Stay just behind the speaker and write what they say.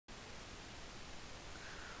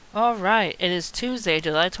Alright, it is Tuesday,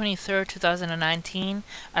 July 23rd, 2019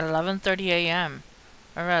 at 11:30 a.m.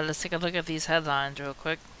 Alright, let's take a look at these headlines real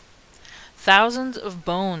quick. Thousands of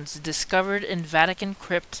bones discovered in Vatican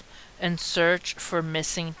crypt in search for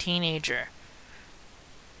missing teenager.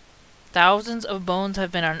 Thousands of bones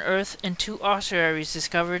have been unearthed in two ossuaries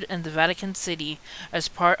discovered in the Vatican City as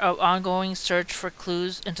part of ongoing search for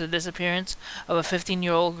clues into the disappearance of a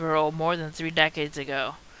 15-year-old girl more than 3 decades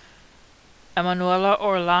ago. Emanuela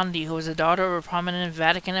Orlandi, who was the daughter of a prominent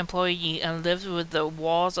Vatican employee and lived within the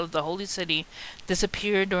walls of the Holy City,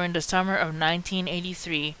 disappeared during the summer of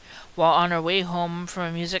 1983 while on her way home from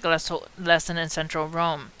a music lesson in central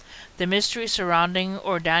Rome. The mystery surrounding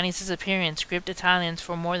Ordani's disappearance gripped Italians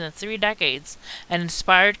for more than 3 decades and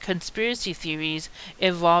inspired conspiracy theories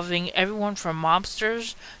involving everyone from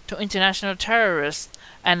mobsters to international terrorists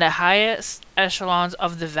and the highest echelons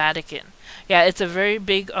of the Vatican. Yeah, it's a very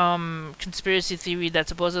big conspiracy theory that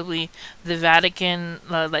supposedly the Vatican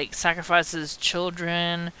like sacrifices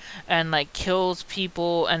children and like kills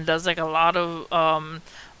people and does like a lot of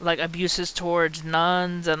like abuses towards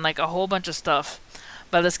nuns and like a whole bunch of stuff.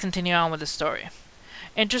 But let's continue on with the story.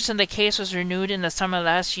 Interest in the case was renewed in the summer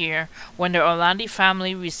last year when the Orlandi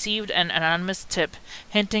family received an anonymous tip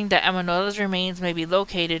hinting that Emanuela's remains may be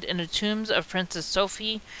located in the tombs of Princess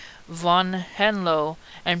Sophie von Henlo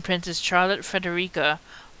and Princess Charlotte Frederica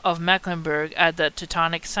of Mecklenburg at the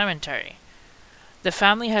Teutonic Cemetery. The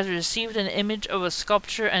family has received an image of a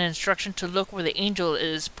sculpture and instruction to look where the angel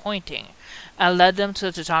is pointing, and led them to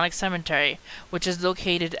the Teutonic Cemetery, which is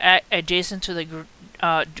located adjacent to the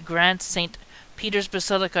Grand St. Peter's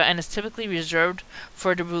Basilica and is typically reserved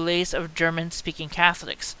for the burials of German-speaking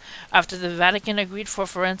Catholics. After the Vatican agreed for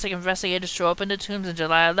forensic investigators to open the tombs on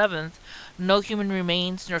July 11th, no human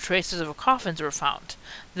remains nor traces of coffins were found.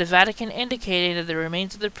 The Vatican indicated that the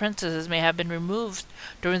remains of the princesses may have been removed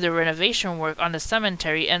during the renovation work on the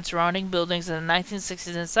cemetery and surrounding buildings in the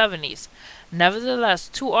 1960s and 70s. Nevertheless,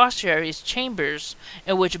 two ossuaries chambers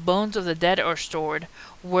in which bones of the dead are stored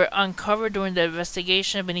were uncovered during the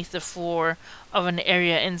investigation beneath the floor of an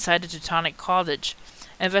area inside the Teutonic College.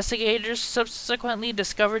 Investigators subsequently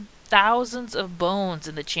discovered thousands of bones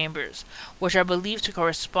in the chambers, which are believed to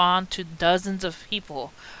correspond to dozens of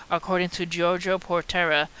people, according to Giorgio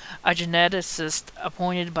Portera, a geneticist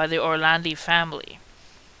appointed by the Orlandi family.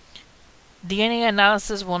 DNA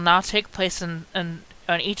analysis will now take place on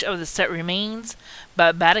each of the set remains,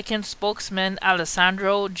 but Vatican spokesman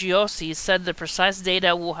Alessandro Giossi said the precise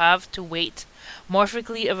data will have to wait.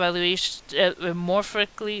 Morphically evaluations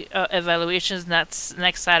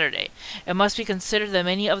next Saturday. It must be considered that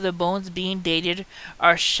many of the bones being dated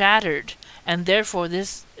are shattered, and therefore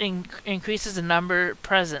this increases the number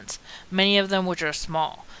present, many of them which are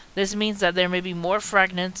small. This means that there may be more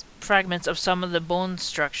fragments of some of the bone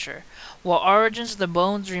structure. While origins of the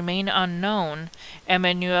bones remain unknown,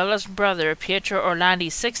 Emanuela's brother, Pietro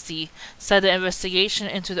Orlandi, 60, said the investigation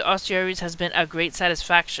into the ossuaries has been a great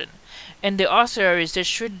satisfaction. In the ossuaries there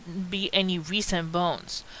shouldn't be any recent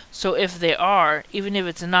bones, so if they are, even if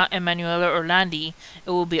it's not Emanuela Orlandi, it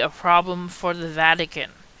will be a problem for the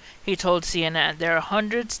Vatican. He told CNN, there are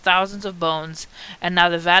hundreds, thousands of bones, and now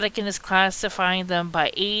the Vatican is classifying them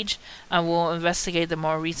by age and will investigate the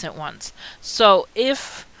more recent ones. So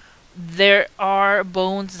if there are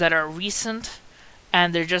bones that are recent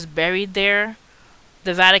and they're just buried there,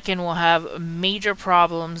 the Vatican will have major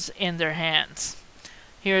problems in their hands.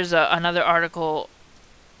 Here's another article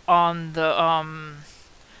on the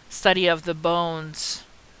study of the bones.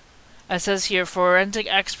 It says here, forensic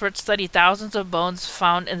experts study thousands of bones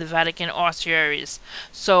found in the Vatican ossuaries.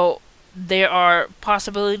 So there are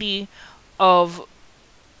possibility of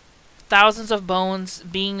thousands of bones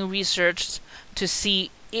being researched to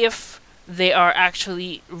see if they are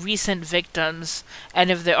actually recent victims,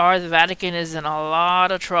 and if they are, the Vatican is in a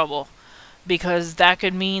lot of trouble, because that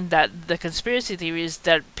could mean that the conspiracy theories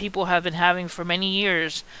that people have been having for many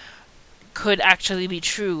years could actually be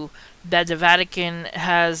true, that the Vatican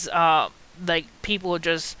has like people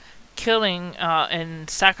just killing and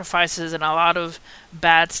sacrifices and a lot of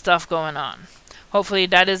bad stuff going on. Hopefully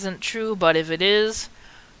that isn't true, but if it is,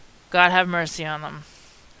 God have mercy on them.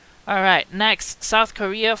 Alright, next, South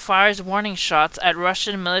Korea fires warning shots at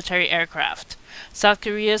Russian military aircraft. South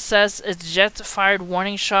Korea says its jets fired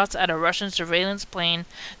warning shots at a Russian surveillance plane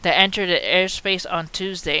that entered the airspace on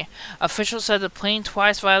Tuesday. Officials said the plane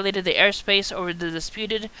twice violated the airspace over the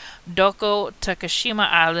disputed Doko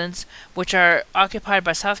Takashima Islands, which are occupied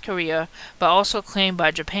by South Korea, but also claimed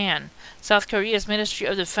by Japan. South Korea's Ministry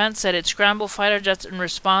of Defense said it scrambled fighter jets in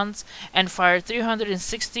response and fired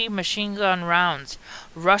 360 machine gun rounds.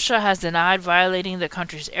 Russia has denied violating the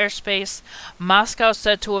country's airspace. Moscow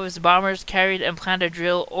said two of its bombers carried and planned a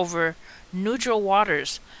drill over neutral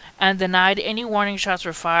waters and denied any warning shots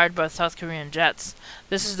were fired by South Korean jets.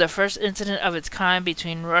 This is the first incident of its kind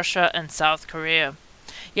between Russia and South Korea.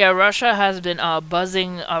 Yeah, Russia has been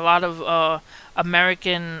buzzing a lot of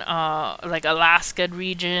American, like Alaska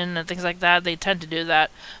region and things like that. They tend to do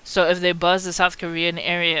that. So if they buzz the South Korean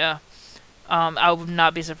area, I would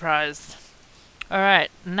not be surprised. Alright,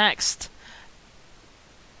 next.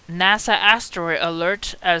 NASA asteroid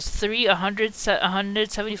alert as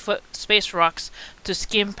 170-foot space rocks to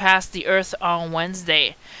skim past the Earth on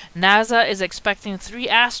Wednesday. NASA is expecting 3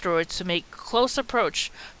 asteroids to make close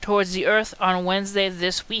approach towards the Earth on Wednesday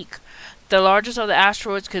this week. The largest of the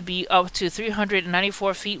asteroids could be up to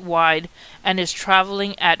 394 feet wide and is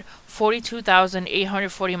traveling at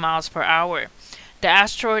 42,840 miles per hour. The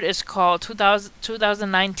asteroid is called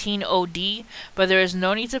 2019 OD, but there is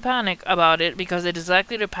no need to panic about it because it is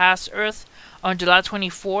likely to pass Earth on July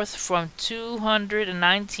 24th from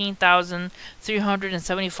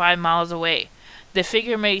 219,375 miles away. The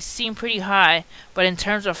figure may seem pretty high, but in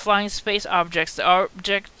terms of flying space objects,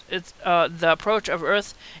 the approach of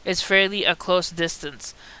Earth is fairly a close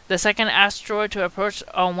distance. The second asteroid to approach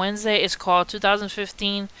on Wednesday is called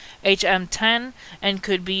 2015 HM10 and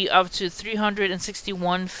could be up to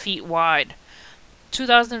 361 feet wide.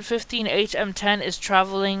 2015 HM10 is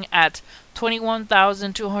traveling at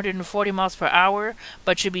 21,240 miles per hour,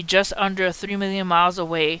 but should be just under 3 million miles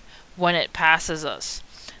away when it passes us.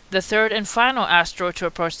 The third and final asteroid to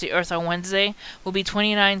approach the Earth on Wednesday will be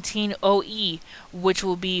 2019 OE, which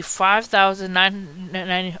will be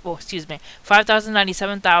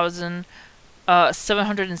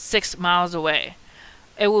 5,097,706 miles away.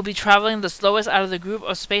 It will be traveling the slowest out of the group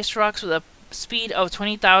of space rocks with a speed of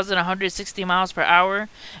 20,160 miles per hour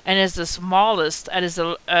and is the smallest at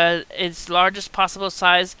its largest possible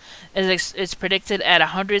size is predicted at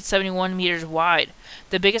 171 meters wide.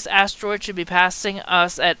 The biggest asteroid should be passing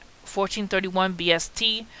us at 1431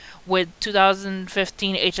 BST, with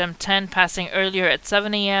 2015 HM10 passing earlier at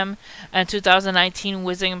 7 a.m. and 2019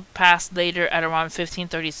 whizzing past later at around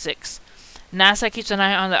 1536. NASA keeps an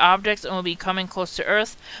eye on the objects and will be coming close to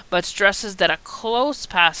Earth, but stresses that a close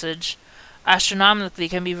passage astronomically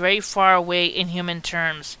can be very far away in human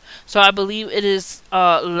terms. So I believe it is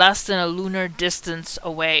less than a lunar distance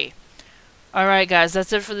away. Alright guys,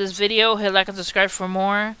 that's it for this video. Hit like and subscribe for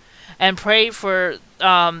more. And pray for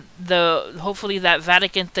hopefully that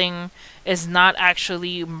Vatican thing is not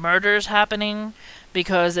actually murders happening.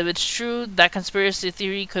 Because if it's true, that conspiracy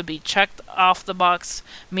theory could be checked off the box,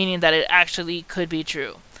 meaning that it actually could be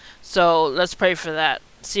true. So let's pray for that.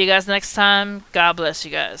 See you guys next time. God bless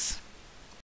you guys.